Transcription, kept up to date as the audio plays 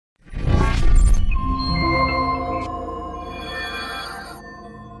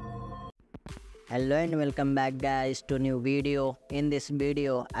Hello and welcome back guys to new video. In this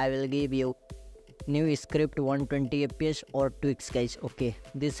video I will give you new script 120 fps or tweaks guys. Okay,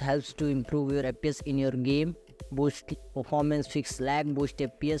 this helps to improve your fps in your game, boost performance, fix lag, boost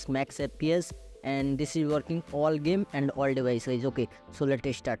fps, max fps, and this is working all game and all device guys. Okay, so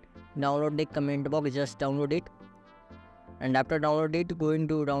let's start. Download the comment box, just download it, and after download it go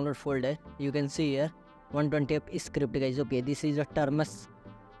into download folder. You can see here 120 script guys. Okay, this is a termus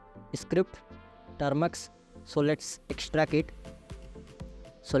script, termux. So let's extract it.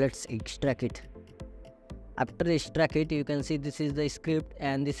 After extract it, you can see this is the script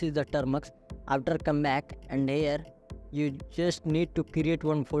and this is the termux. After come back, and here you just need to create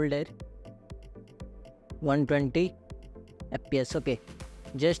one folder 120 fps. Okay,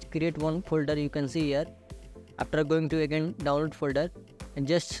 just create one folder. You can see here. After going to again download folder and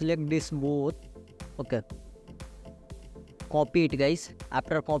just select this both. Okay, copy it guys.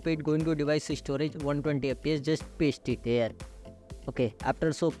 After copy it, going to device storage 120 fps, just paste it here. Okay,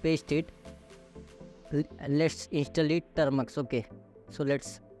 after so paste it, let's install it termux. Okay, so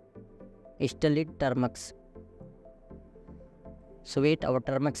let's install it termux. So wait, our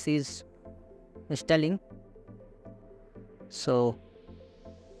termux is installing. So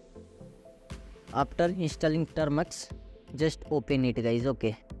after installing termux, just open it guys.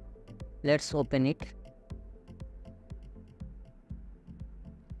 Okay, let's open it.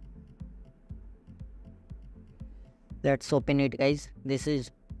 Let's open it guys. This is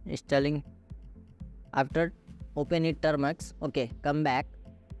installing. After open it termux, okay, come back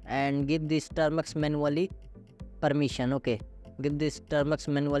and give this termux manually permission. Okay, give this termux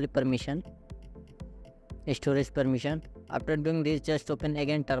manually permission, storage permission. After doing this, just open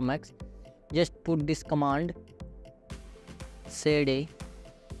again termux, just put this command cd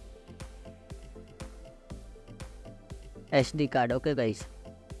sd card. Okay guys,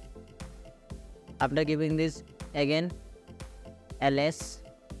 after giving this again ls,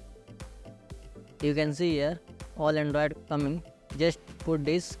 you can see here all Android coming. Just put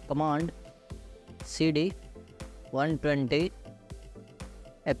this command cd 120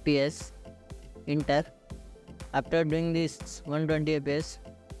 fps, enter. After doing this 120 fps,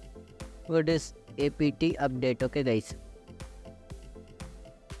 put this apt update. Okay guys,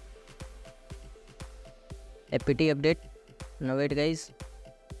 apt update. Now wait guys,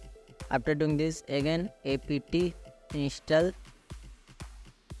 after doing this again apt install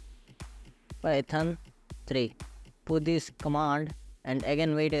python 3, put this command and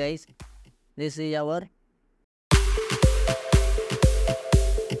again wait guys, this is our